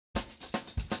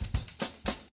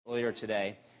Earlier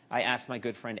today, I asked my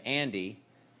good friend Andy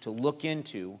to look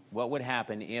into what would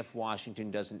happen if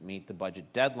Washington doesn't meet the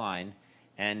budget deadline,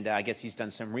 and I guess he's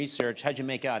done some research. How'd you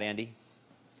make out, Andy?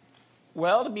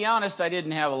 Well, to be honest, I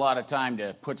didn't have a lot of time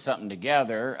to put something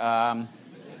together, but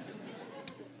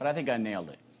I think I nailed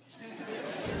it.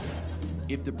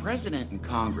 If the president and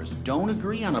Congress don't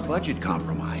agree on a budget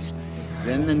compromise,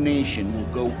 then the nation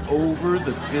will go over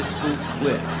the fiscal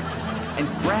cliff and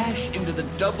crash into the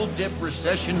double-dip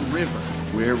recession river,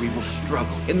 where we will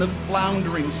struggle in the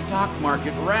floundering stock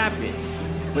market rapids.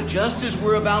 But just as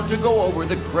we're about to go over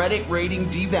the credit rating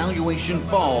devaluation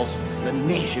falls, the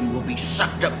nation will be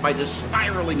sucked up by the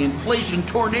spiraling inflation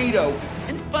tornado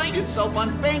and find itself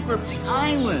on Bankruptcy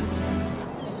Island.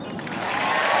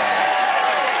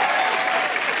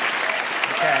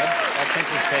 Okay, that's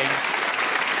interesting.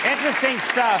 Interesting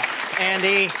stuff,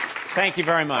 Andy. Thank you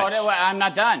very much. Oh, I'm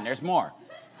not done. There's more.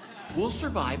 We'll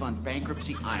survive on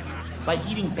Bankruptcy Island by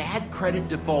eating bad credit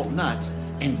default nuts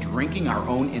and drinking our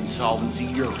own insolvency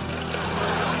urine.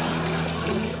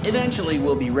 Eventually,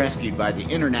 we'll be rescued by the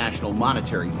International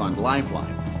Monetary Fund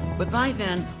Lifeline. But by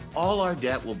then, all our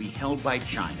debt will be held by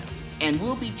China, and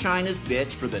we'll be China's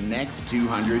bitch for the next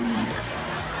 200 years.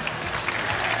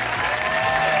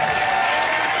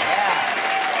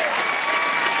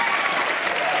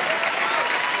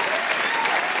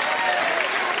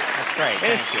 Great,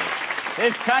 thank you.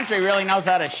 This country really knows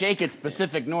how to shake its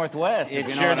Pacific Northwest.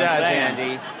 It sure does,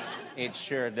 Andy. It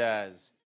sure does.